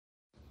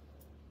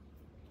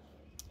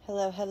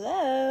Hello,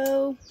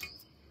 hello.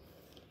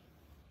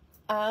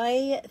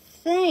 I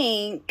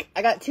think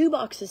I got 2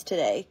 boxes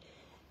today.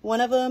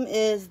 One of them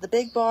is the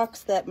big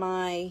box that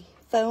my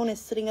phone is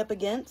sitting up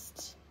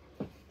against.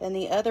 And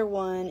the other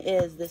one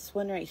is this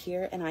one right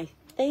here. And I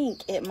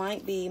think it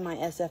might be my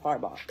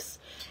SFR box.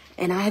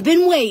 And I've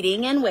been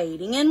waiting and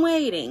waiting and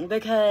waiting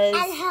because...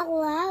 And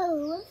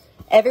hello.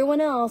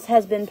 Everyone else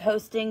has been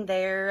posting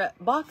their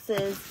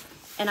boxes.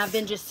 And I've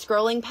been just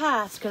scrolling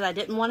past because I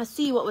didn't want to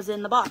see what was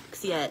in the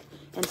box yet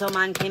until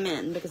mine came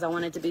in because I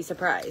wanted to be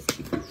surprised.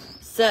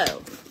 So,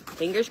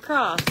 fingers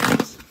crossed,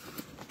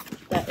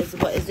 that is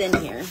what is in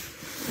here.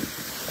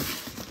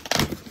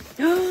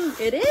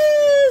 It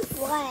is!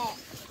 What?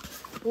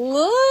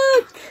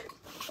 Look!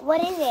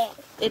 What is it?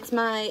 It's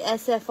my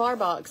SFR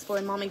box for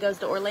when Mommy goes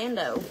to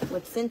Orlando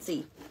with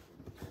Scentsy.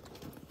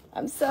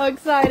 I'm so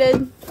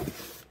excited.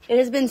 It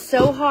has been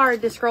so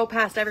hard to scroll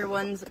past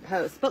everyone's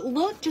posts. But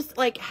look just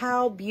like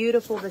how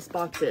beautiful this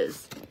box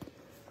is.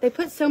 They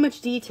put so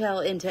much detail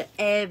into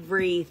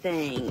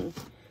everything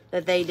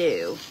that they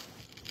do.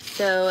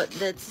 So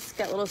that's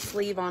got a little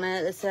sleeve on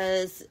it that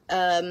says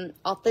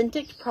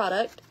authentic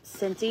product,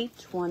 Scentsy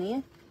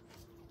 20th.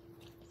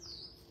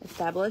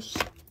 Established.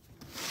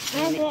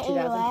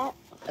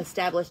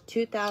 Established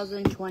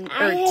 2020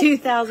 or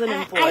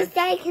 2004. I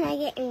said, can I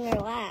get in your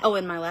lap? Oh,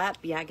 in my lap?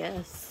 Yeah, I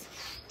guess.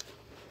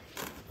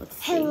 Let's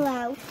see.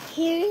 Hello.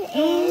 Here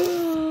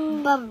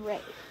is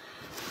Bubble.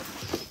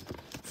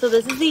 So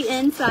this is the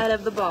inside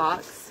of the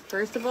box.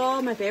 First of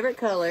all, my favorite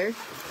color.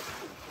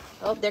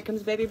 Oh, there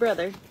comes baby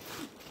brother.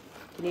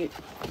 Can you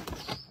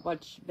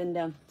watch, bend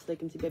down so they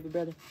can see baby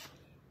brother.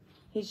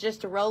 He's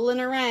just rolling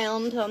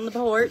around on the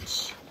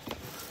porch.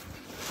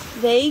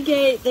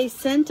 They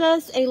sent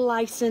us a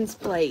license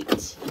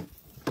plate.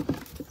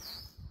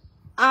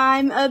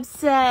 I'm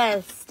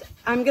obsessed.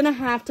 I'm gonna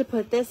have to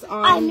put this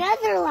on.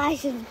 Another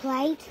license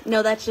plate.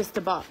 No, that's just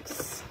a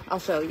box. I'll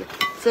show you.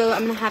 So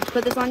I'm gonna have to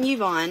put this on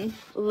Yvonne.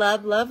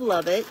 Love, love,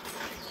 love it.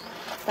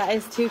 That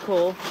is too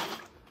cool.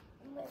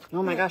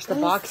 Oh my gosh, the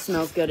box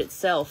smells good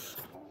itself.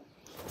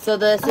 So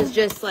this is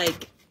just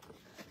like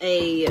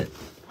a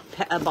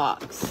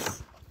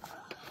box.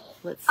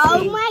 Let's see.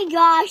 Oh my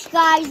gosh,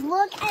 guys,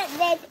 look at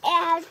this. It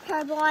has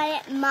purple on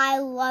it, my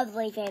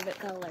lovely favorite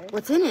color.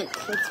 What's in it?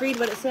 Let's read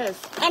what it says.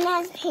 And it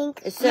has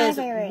pink. It says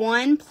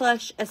 1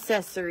 plush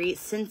accessory,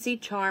 Scentsy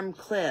charm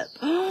clip.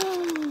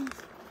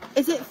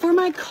 Is it for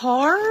my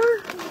car?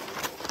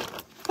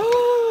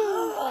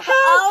 Oh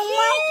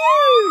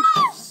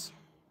my gosh!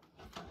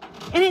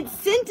 And it's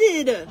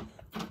scented.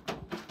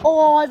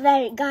 Oh,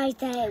 that guys,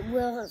 that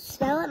will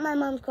smell at my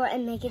mom's car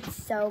and make it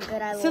so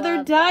good. So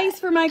they're dice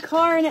for my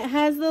car, and it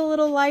has the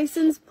little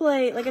license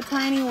plate, like a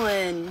tiny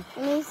one.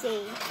 Let me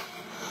see.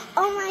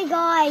 Oh my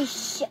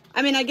gosh!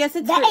 I mean, I guess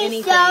it's for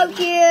anything. That is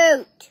so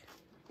cute.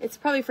 It's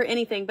probably for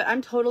anything, but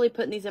I'm totally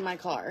putting these in my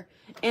car.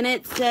 And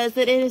it says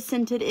that it is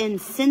scented in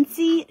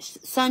Scentsy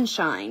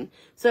Sunshine.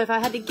 So if I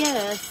had to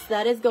guess,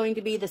 that is going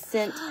to be the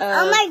scent of...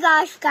 Oh my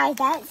gosh, guys,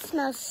 that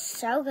smells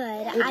so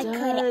good. It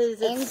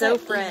does. It's so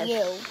fresh.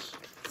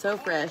 So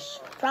fresh.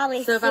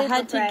 Probably. So if I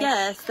had to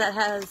guess,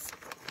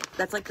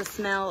 that's like the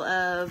smell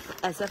of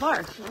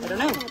SFR. I don't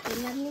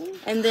know.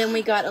 And then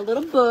we got a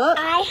little book.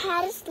 I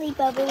had a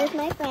sleepover with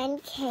my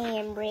friend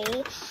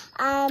Camry.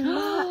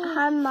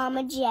 Her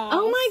mama Jess.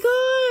 Oh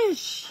my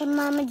gosh. Her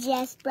mama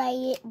Jess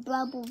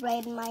bubble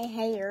braided my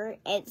hair.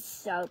 It's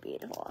so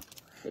beautiful.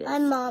 My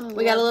mom.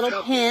 We got a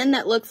little pin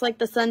that looks like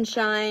the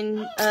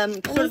sunshine,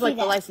 sort of like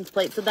the license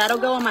plate. So that'll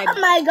go on my. Oh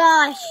my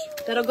gosh.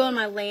 That'll go on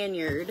my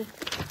lanyard.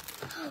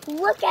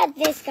 Look at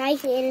this,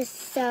 guys. It is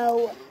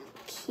so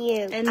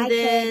cute. And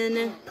then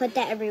could put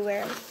that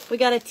everywhere. We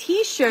got a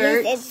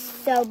t-shirt. It's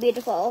so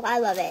beautiful. I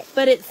love it.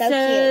 But it so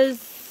says...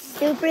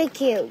 Cute. Super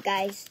cute,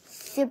 guys.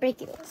 Super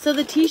cute. So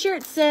the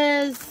t-shirt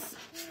says,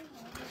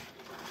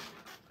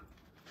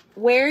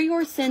 wear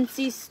your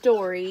Scentsy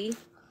story.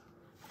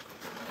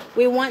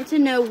 We want to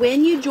know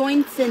when you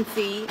joined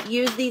Scentsy.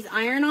 Use these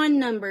iron-on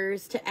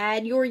numbers to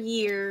add your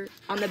year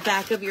on the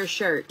back of your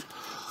shirt.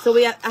 So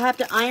I have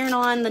to iron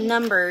on the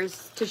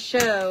numbers to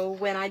show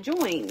when I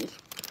joined.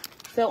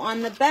 So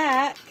on the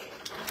back,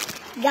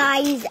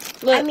 guys,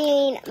 look, I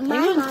mean, my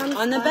mom's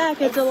on the back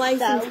it's a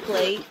license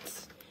plate,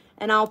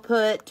 and I'll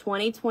put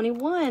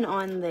 2021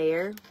 on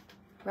there,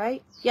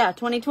 right? Yeah,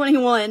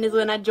 2021 is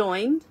when I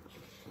joined.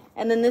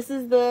 And then this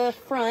is the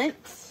front.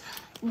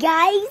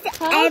 Guys,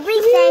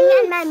 everything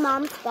in my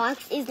mom's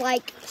box is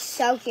like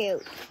so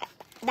cute.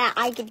 That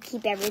I could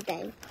keep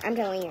everything. I'm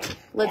telling you.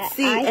 Let's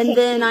see. And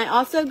then I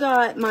also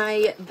got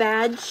my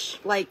badge,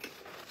 like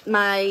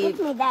my... Look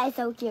at me, that is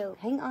so cute.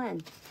 Hang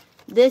on.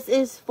 This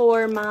is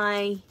for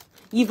my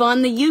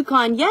Yvonne the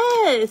Yukon.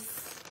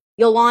 Yes!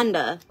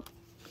 Yolanda.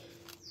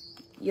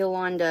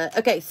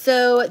 Okay,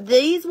 so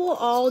these will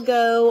all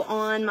go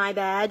on my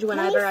badge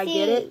whenever I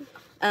get it.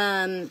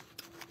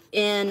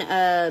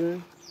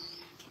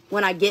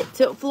 When I get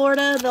to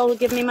Florida, they'll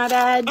give me my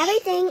badge.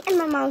 Everything in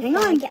my mom's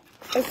box.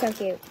 It's so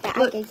cute. That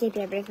I can keep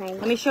everything.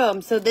 Let me show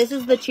them. So this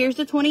is the Cheers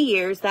to 20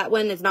 Years. That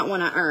one is not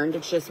one I earned.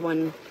 It's just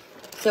one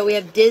So we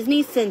have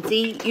Disney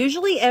Scentsy.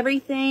 Usually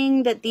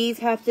everything that these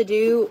have to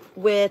do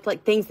with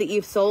like things that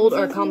you've sold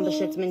or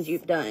accomplishments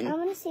you've done. I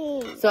want to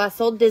see. So I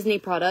sold Disney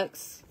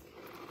products.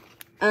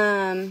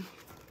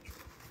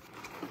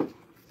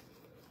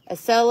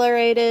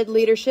 Accelerated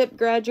Leadership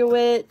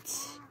Graduate.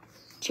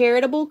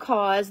 Charitable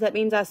cause. That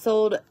means I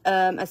sold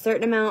a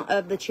certain amount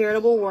of the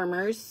charitable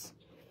warmers.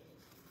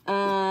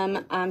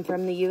 I'm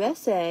from the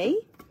USA.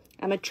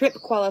 I'm a trip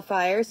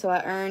qualifier, so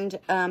I earned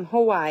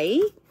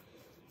Hawaii.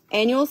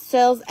 Annual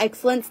Sales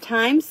Excellence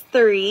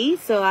 ×3,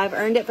 so I've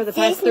earned it for the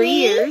past 3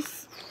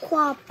 years.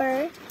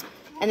 Quapper.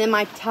 And then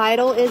my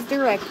title is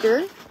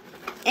Director.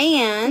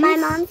 And my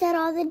mom said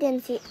all the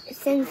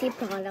Scentsy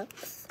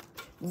products.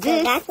 This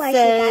so that's why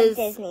says she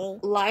got Disney.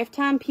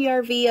 Lifetime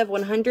PRV of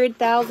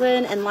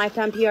 100,000 and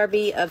lifetime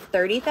PRV of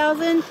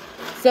 30,000.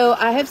 So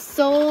I have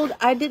sold,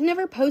 I didn't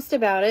ever post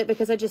about it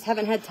because I just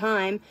haven't had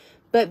time.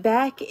 But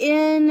back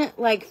in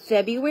like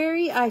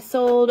February, I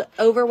sold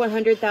over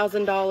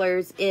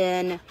 $100,000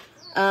 in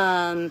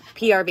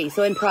PRV.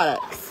 So in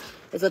products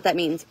is what that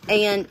means.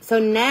 And so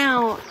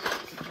now,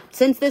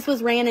 since this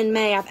was ran in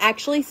May, I've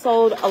actually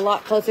sold a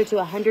lot closer to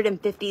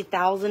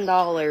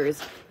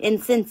 $150,000 in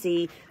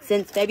Scentsy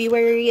since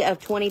February of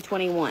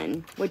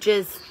 2021, which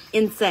is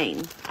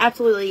insane.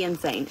 Absolutely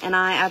insane. And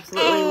I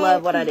absolutely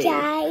love what I do.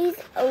 Guys,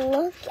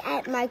 look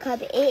at my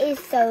cup. It is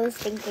so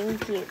stinking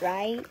cute,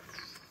 right?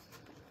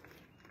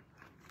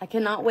 I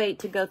cannot wait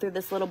to go through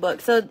this little book.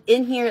 So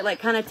in here, it like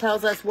kind of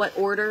tells us what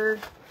order.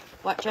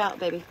 Watch out,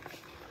 baby.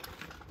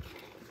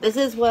 This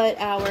is what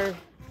our...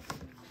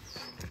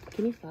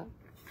 Can you stop?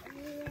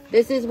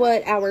 This is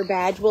what our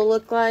badge will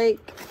look like.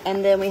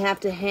 And then we have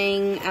to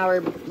hang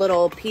our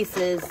little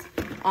pieces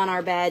on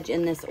our badge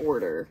in this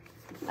order,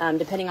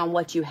 depending on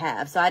what you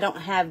have. So I don't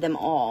have them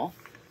all,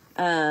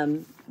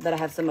 but I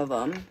have some of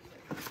them.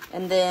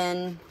 And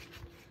then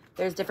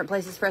there's different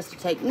places for us to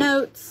take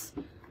notes.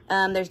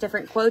 There's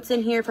different quotes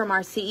in here from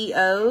our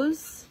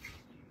CEOs.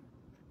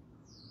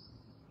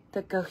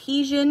 The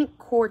cohesion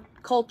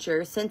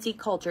culture, Scentsy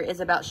culture, is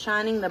about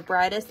shining the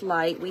brightest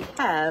light we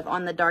have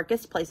on the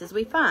darkest places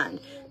we find,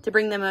 to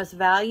bring the most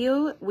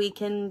value we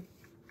can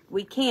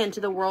to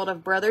the world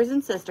of brothers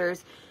and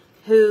sisters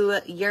who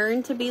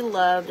yearn to be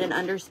loved and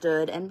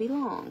understood and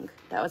belong.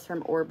 That was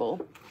from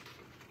Orville.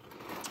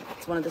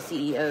 It's one of the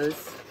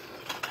CEOs.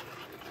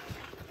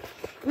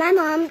 My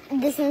mom,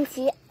 the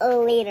Scentsy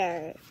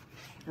leader.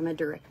 I'm a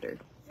director.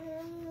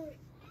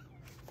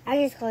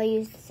 I just call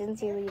you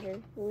Scentsy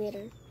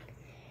leader.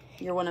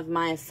 You're one of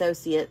my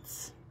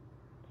associates.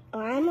 Oh,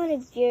 I'm one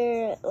of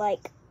your,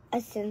 like,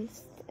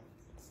 assistants.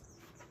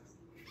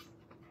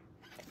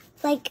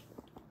 Like,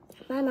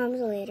 my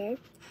mom's a leader.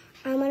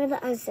 I'm one of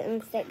the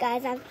assistants.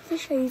 Guys, I have to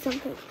show you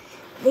something.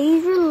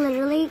 These are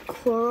literally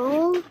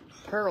coral.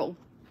 Pearl.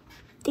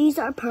 These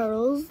are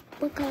pearls.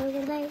 What color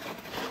were they?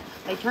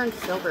 They turned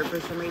silver for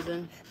some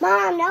reason.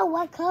 Mom, no,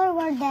 what color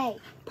were they?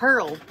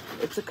 Pearl.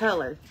 It's a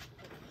color.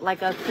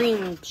 Like a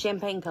cream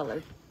champagne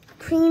color.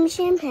 Cream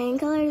champagne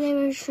color? They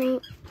were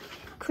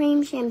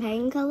cream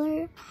champagne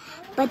color.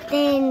 But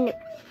then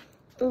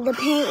the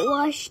paint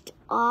washed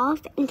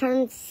off and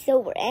turned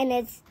silver. And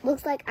it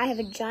looks like I have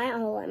a giant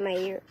hole in my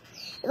ear.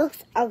 It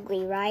looks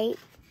ugly, right?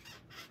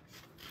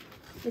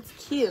 It's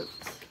cute.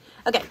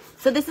 Okay,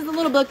 so this is a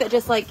little book that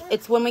just like,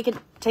 it's when we can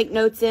take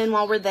notes in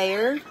while we're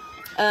there.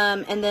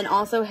 And then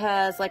also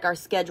has like our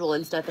schedule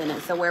and stuff in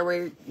it. So where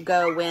we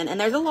go when. And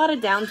there's a lot of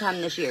downtime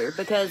this year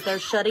because they're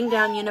shutting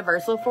down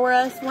Universal for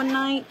us one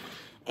night.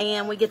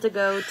 And we get to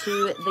go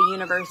to the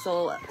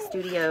Universal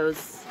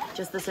Studios,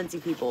 just the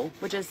Scentsy people,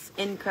 which is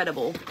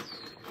incredible.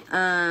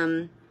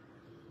 And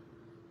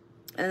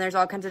there's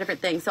all kinds of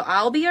different things. So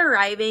I'll be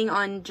arriving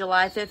on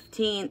July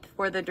 15th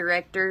for the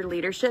Director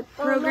Leadership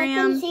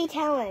Program. Let them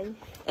tell him.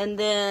 And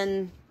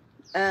then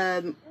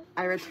I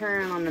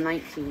return on the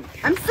 19th.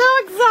 I'm so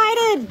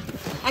excited!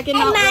 I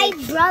cannot wait.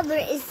 And my brother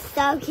is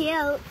so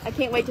cute. I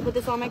can't wait to put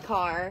this on my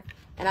car.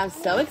 And I'm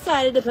so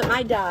excited to put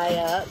my die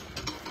up.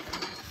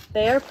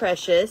 They are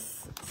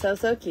precious. So,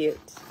 so cute.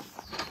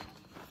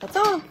 That's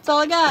all. That's all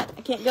I got.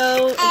 I can't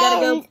go. I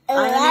gotta go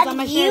iron on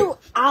my shirt.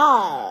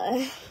 Are.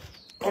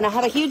 And I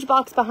have a huge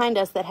box behind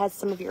us that has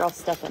some of your all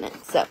stuff in it.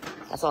 So,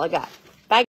 that's all I got.